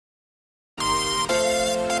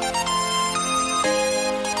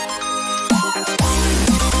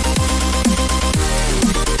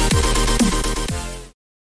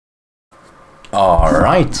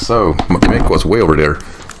Alright, so my mic was way over there.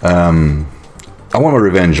 I want my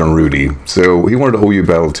revenge on Rudy. So he wanted to OU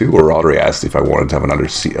battle too, or rather he asked if I wanted to have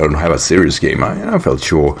have a serious game. I felt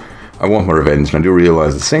sure. I want my revenge, and I do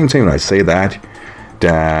realize at the same time when I say that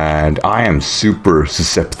I am super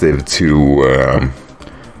susceptible to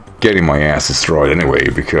getting my ass destroyed anyway,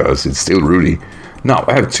 because it's still Rudy. Now,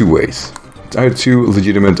 I have two ways. I have two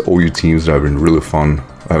legitimate OU teams that have been really fun,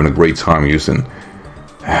 having a great time using.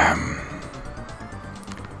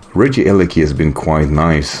 Regidrago has been quite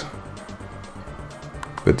nice,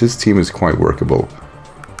 but this team is quite workable.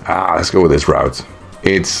 Let's go with this route.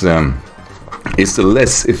 It's the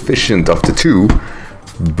less efficient of the two,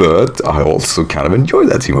 but I also kind of enjoy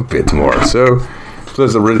that team a bit more. So,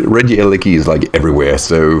 plus Regidrago is like everywhere,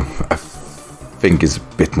 so I think it's a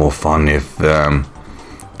bit more fun if I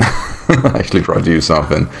actually try to do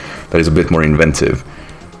something that is a bit more inventive.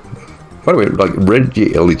 By the way, like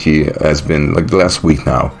Regidrago has been like the last week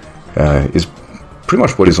now is pretty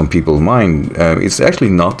much what is on people's mind. It's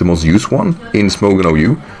actually not the most used one in Smogon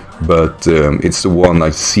OU, but it's the one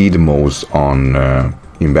I see the most on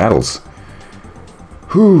in battles.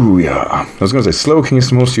 Whew, yeah. I was gonna say Slowking is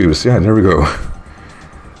the most used. Yeah, there we go.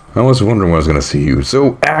 I was wondering when I was gonna see you.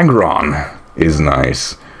 So Aggron is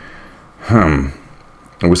nice. And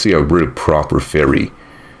we see a really proper fairy.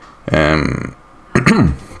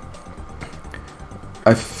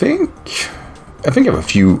 I think I have a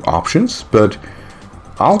few options, but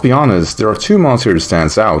I'll be honest, there are two monsters here that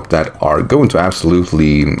stands out that are going to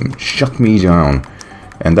absolutely shut me down.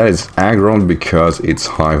 And that is Aggron because it's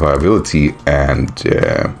high viability, and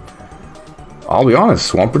I'll be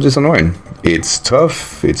honest, Swampert is annoying. It's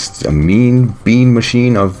tough, it's a mean bean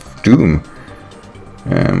machine of doom.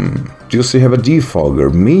 Just to have a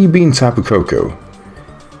defogger, maybe in Tapu Koko.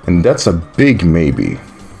 And that's a big maybe.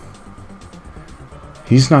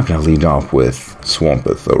 He's not going to lead off with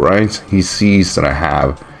Swampert though, right? He sees that I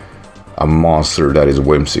have a monster that is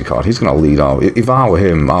whimsicott. He's going to lead off. If I were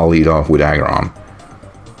him, I'll lead off with Aggron.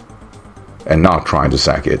 And not trying to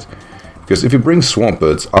sack it. Because if he brings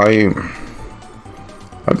Swampert,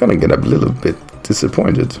 I'm going to get a little bit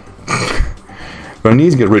disappointed. But I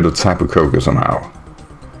need to get rid of Tapu Koko somehow.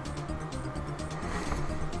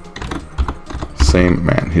 Same,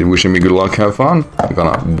 man. He's wishing me good luck, have fun. I'm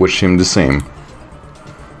gonna wish him the same.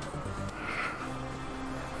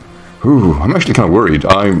 Ooh, I'm actually kind of worried.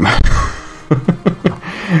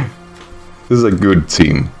 This is a good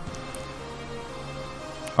team.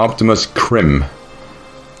 Optimus Crim.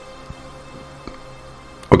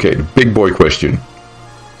 Okay, the big boy question.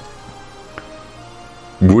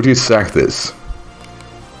 Would he sack this?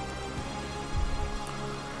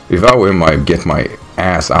 If I were him, I'd get my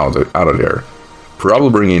ass out of there. Probably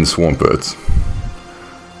bring in Swampert.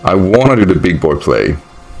 I want to do the big boy play.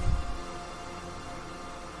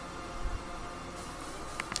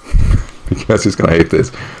 Because he's gonna hate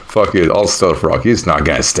this. Fuck it, I'll Stealth Rock. He's not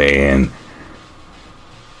gonna stay in.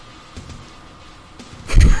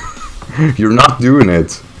 You're not doing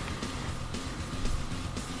it.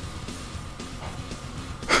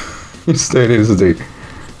 He's staying in, isn't he?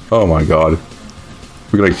 Oh my god.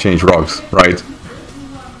 We're gonna exchange rocks, right?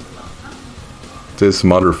 This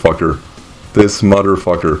motherfucker. This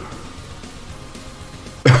motherfucker.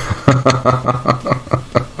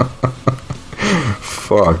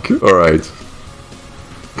 Fuck. Alright.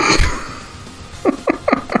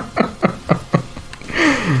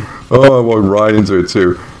 Oh, I walked right into it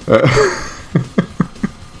too.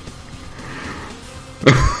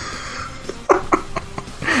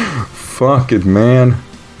 Fuck it, man.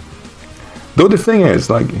 Though the thing is,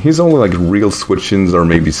 like, he's only like real switch-ins or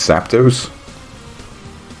maybe Zapdos.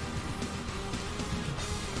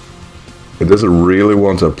 It doesn't really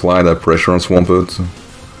want to apply that pressure on Swampert.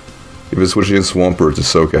 If it's switching in Swampert to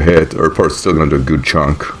soak a hit, Earthpart's still gonna do a good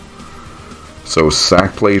chunk. So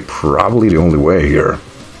sack play probably the only way here.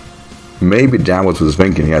 Maybe Davos was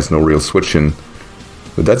thinking he has no real switching,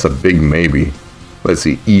 but that's a big maybe. Let's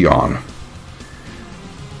see, Eon.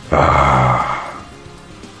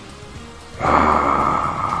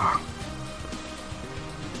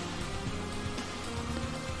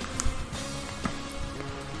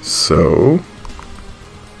 So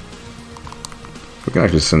we can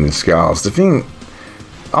actually send in Scouts. The thing,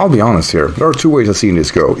 I'll be honest here, there are two ways I've seen this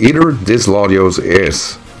go. Either this Latios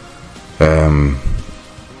is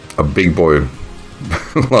a big boy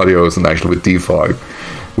Latios and actually with defog,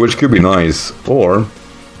 which could be nice, or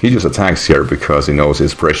he just attacks here because he knows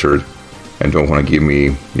he's pressured and don't want to give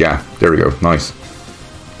me, yeah, there we go, nice.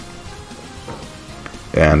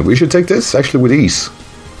 And we should take this actually with ease.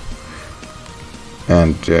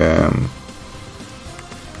 And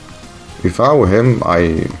If I were him,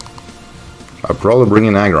 I'd probably bring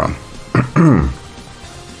in Aggron.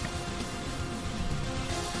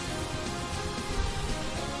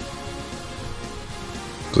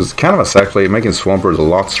 So it's kind of a sack play, making Swampert a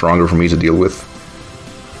lot stronger for me to deal with.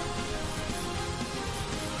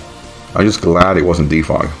 I'm just glad it wasn't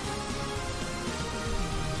Defog.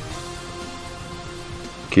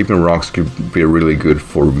 Keeping rocks could be really good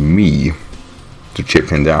for me to chip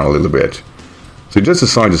him down a little bit. So he just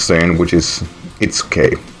decided to stay in, which is, it's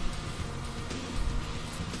okay.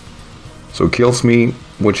 So it kills me,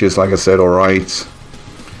 which is, like I said, alright.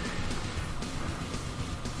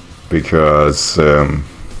 Because,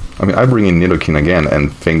 I mean, I bring in Nidoking again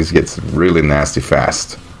and things get really nasty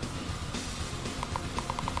fast.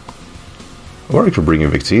 Or I could bring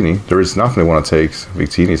in Victini. There is nothing I want to take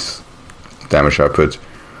Victini's damage output.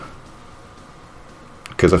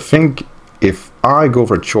 Because I think if I go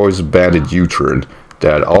for choice banded U-turn,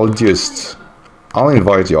 that I'll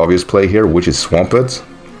invite the obvious play here, which is Swampert,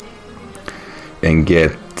 and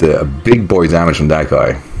get a big boy damage from that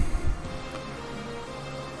guy.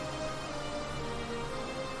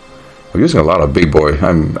 I'm using a lot of big boy.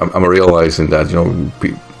 I'm realizing that, you know,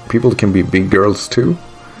 people can be big girls too,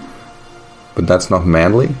 but that's not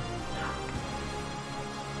manly.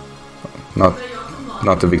 Not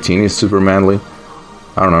the Victini is super manly.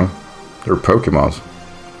 I don't know. They're Pokemons.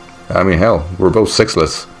 I mean, hell, we're both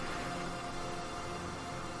sexless.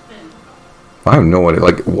 I have no idea.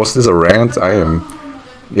 Like, was this a rant? I am.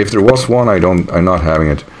 If there was one, I'm not having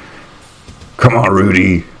it. Come on,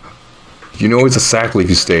 Rudy. You know it's a sack if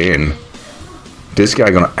you stay in. This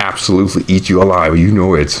guy gonna absolutely eat you alive. You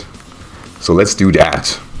know it. So let's do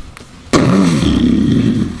that.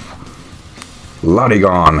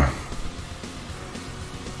 Latigon.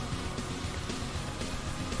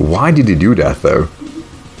 Why did he do that, though?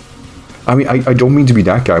 I mean, I don't mean to be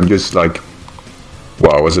that guy. I'm just like,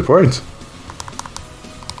 what was the point?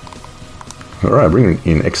 Alright, bring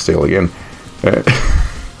in X-Tail again.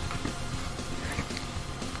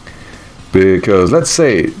 Because let's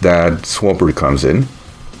say that Swampert comes in.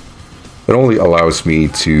 That only allows me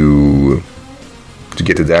to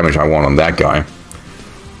get the damage I want on that guy.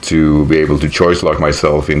 To be able to choice lock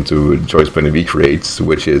myself into choice band V creates,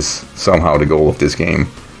 which is somehow the goal of this game.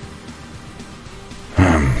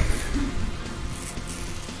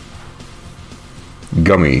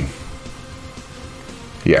 Gummy.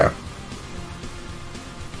 Yeah.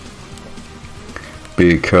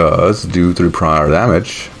 Because due to the prior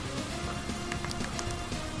damage,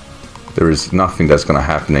 there is nothing that's gonna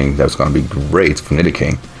happening that's gonna be great for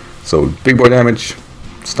Nidoking. So big boy damage.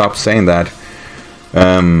 Stop saying that.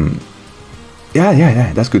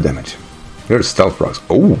 Yeah, that's good damage. Here's Stealth Rocks.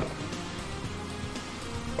 Oh.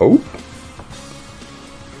 Oh.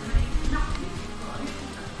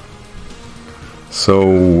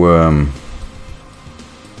 So,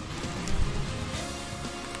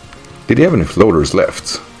 did he have any floaters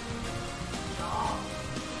left?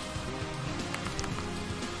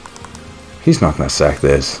 He's not gonna sack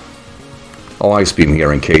this. I'll ice beam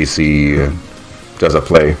here in case he does a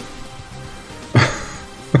play.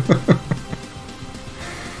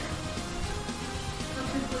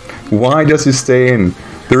 Why does he stay in?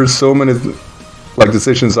 There are so many like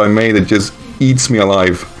decisions I made that just eats me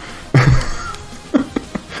alive.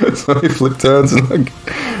 So he flip turns and like,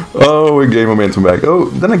 oh, we gain momentum back. Oh,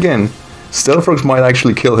 then again, Stealth Rocks might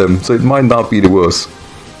actually kill him, so it might not be the worst.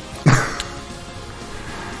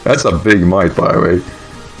 That's a big might, by the way.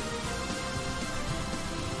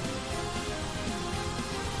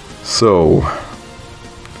 So,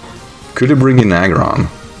 could he bring in Aggron?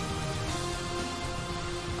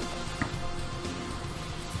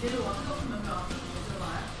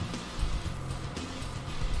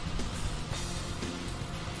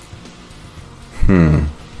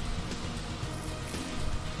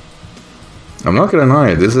 I'm not gonna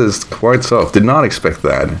deny it, this is quite tough. Did not expect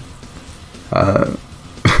that.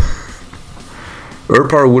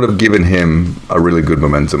 Urpar would have given him a really good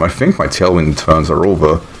momentum. I think my Tailwind turns are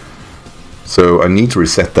over. So I need to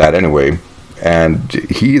reset that anyway. And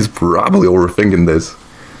he is probably overthinking this.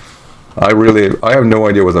 I have no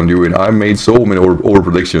idea what I'm doing. I made so many over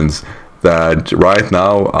predictions that right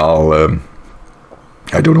now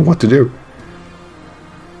I don't know what to do.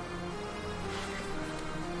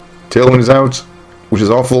 Tailwind is out, which is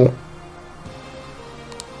awful.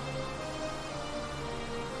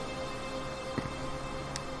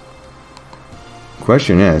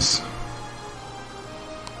 Question is,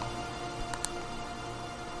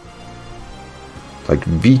 like,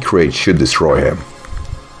 V-Crate should destroy him.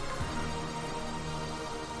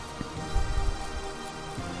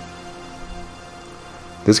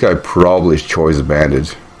 This guy probably is choice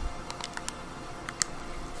banded.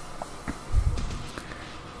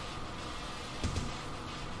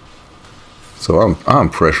 So I'm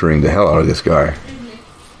pressuring the hell out of this guy.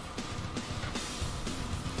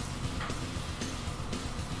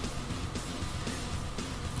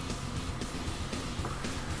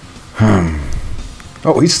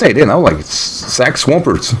 Oh, he stayed in. I was like, sack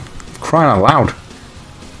Swampert. Crying out loud.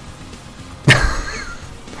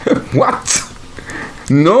 What?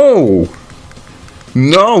 No!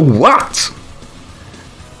 No, what?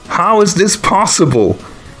 How is this possible?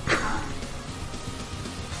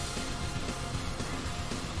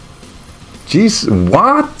 Jeez,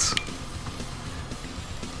 what?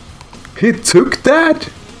 He took that?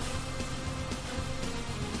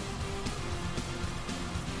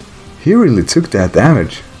 He really took that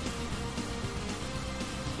damage.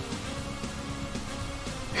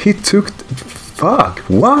 He took... Fuck,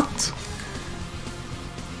 what?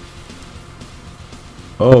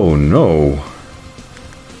 Oh no.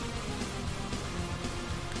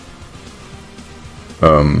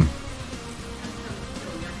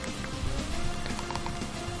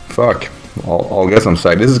 Fuck. I'll guess I'm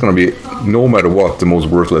sad. This is gonna be, no matter what, the most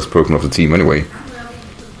worthless Pokemon of the team anyway.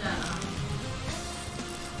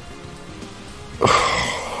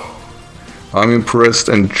 I'm impressed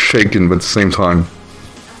and shaken but at the same time.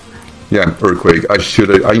 Yeah, Earthquake.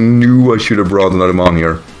 I knew I should have brought another mon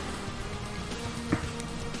here.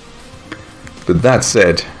 But that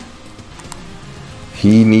said,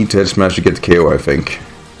 he needs to head smash to get the KO, I think.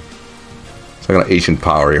 So I got an ancient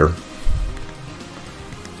power here.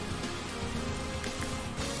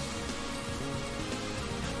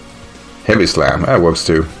 Heavy Slam, that works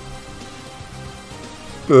too.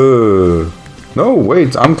 No,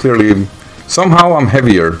 wait, I'm clearly... Somehow I'm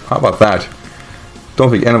heavier. How about that? Don't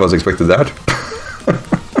think any of us expected that.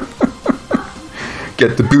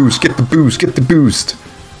 Get the boost, get the boost, get the boost.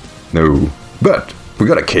 No. But we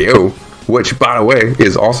got a KO, which, by the way,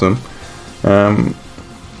 is awesome.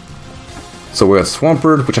 So we got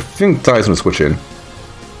Swampert, which I think Tyson will switch in.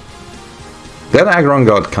 That Aggron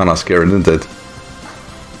got kinda scary, didn't it?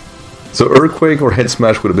 So Earthquake or Head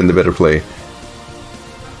Smash would have been the better play.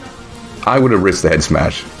 I would have risked the Head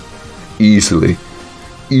Smash. Easily.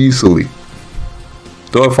 Easily.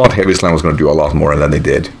 Though I thought Heavy Slam was going to do a lot more than they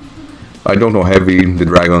did. I don't know how heavy the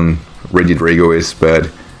Dragon Regidrago is,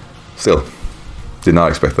 but still. Did not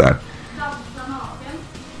expect that.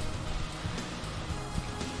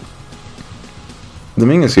 The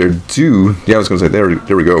thing is here, yeah, I was going to say,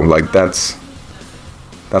 there we go. Like, that's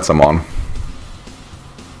a mon.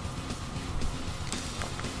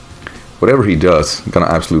 Whatever he does, he's gonna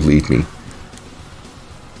absolutely eat me.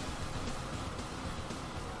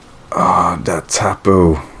 Ah, oh, that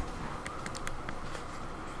Tapo.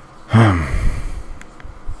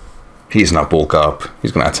 He's not bulk up.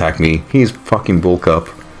 He's gonna attack me. He's fucking bulk up.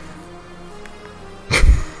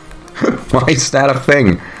 Why is that a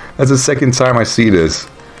thing? That's the second time I see this.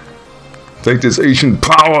 Take this ancient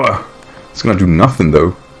power! It's gonna do nothing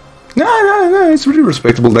though. No, it's really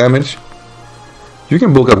respectable damage. You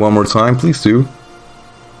can bulk up one more time, please do.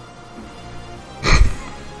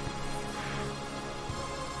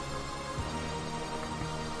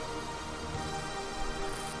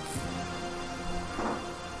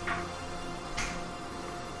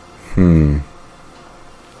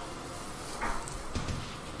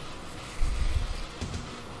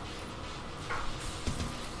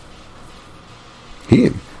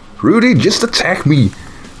 Rudy, just attack me.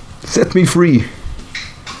 Set me free.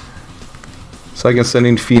 So I can send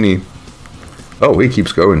in Feeny. Oh, he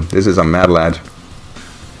keeps going. This is a mad lad.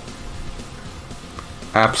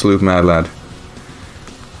 Absolute mad lad.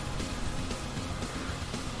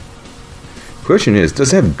 Question is,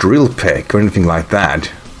 does it have Drill Peck or anything like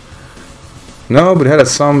that? No, but it had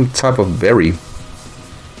some type of berry.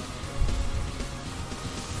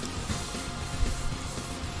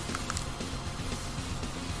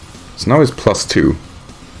 So now it's +2.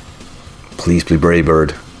 Please be Brave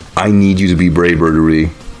Bird. I need you to be Brave Bird, Rudy.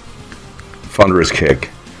 Thunderous Kick.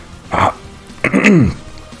 Ah.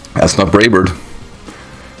 That's not Brave Bird.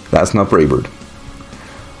 That's not Brave Bird.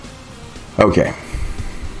 Okay.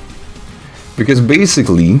 Because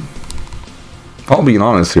basically, I'll be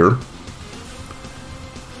honest here,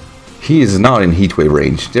 he is not in Heatwave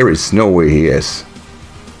range. There is no way he is.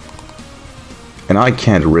 And I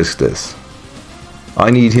can't risk this. I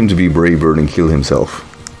need him to be Brave Bird and kill himself.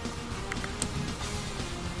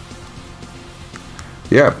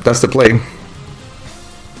 Yeah, that's the play.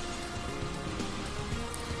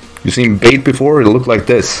 You seen bait before? It'll look like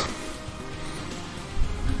this.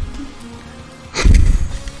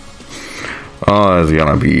 Oh,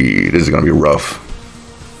 This is gonna be rough.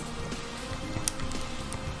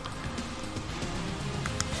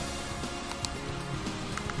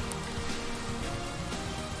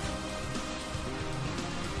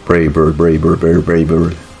 Brave bird, brave bird, brave, brave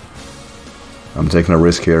bird. I'm taking a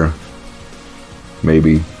risk here.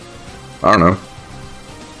 Maybe. I don't know.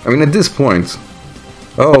 I mean, at this point...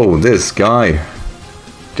 Oh, this guy.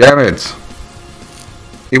 Damn it.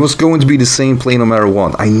 It was going to be the same play no matter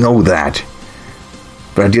what. I know that.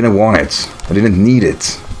 But I didn't want it. I didn't need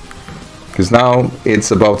it. Because now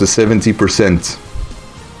it's about the 70%.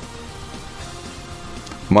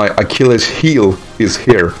 My Achilles heel is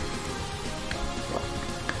here.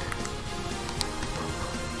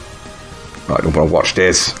 I don't want to watch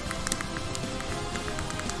this.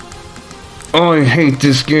 Oh, I hate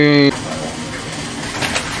this game.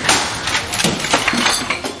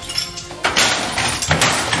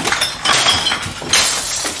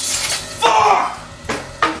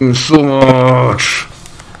 So much.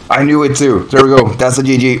 I knew it too. There we go. That's a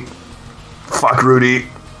GG. Fuck Rudy.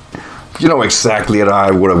 You know exactly that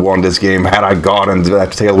I would have won this game had I gotten that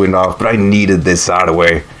tailwind off, but I needed this out of the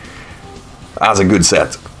way. That's a good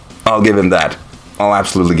set. I'll give him that. I'll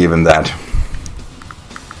absolutely give him that.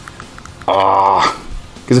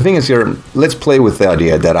 Because the thing is here, let's play with the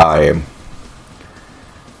idea that I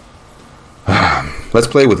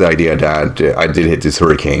did hit this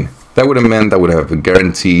hurricane. That would have meant I would have a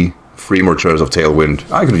guarantee 3 more turns of tailwind.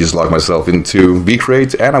 I could have just locked myself into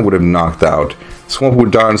V-Crate and I would have knocked out. Swamp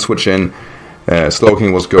would die and switch in.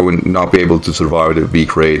 Slowking was going not be able to survive the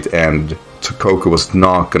V-Crate, and Coco was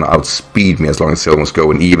not going to outspeed me as long as Tailwind was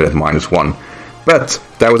going even at -1. But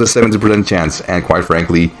that was a 70% chance, and quite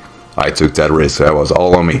frankly, I took that risk. That was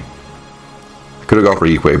all on me. I could have gone for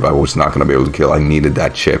Equate, but I was not going to be able to kill. I needed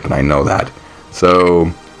that chip, and I know that.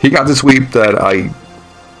 So he got the sweep that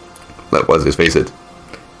let's face it.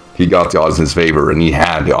 He got the odds in his favor, and he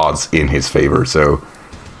had the odds in his favor. So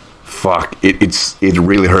fuck, it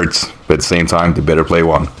really hurts, but at the same time, the better play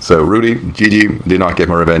won. So Rudy, GG, did not get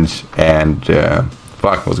my revenge, and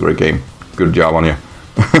fuck, it was a great game. Good job on you.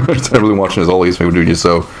 Everyone watching as always, maybe doing you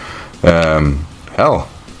so. Hell,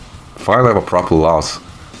 finally have a proper loss.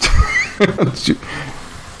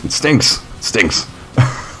 It stinks. It stinks.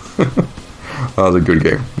 That was a good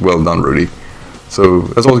game. Well done, Rudy. So,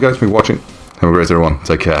 as always, guys, for watching. Have a great day, everyone.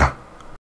 Take care.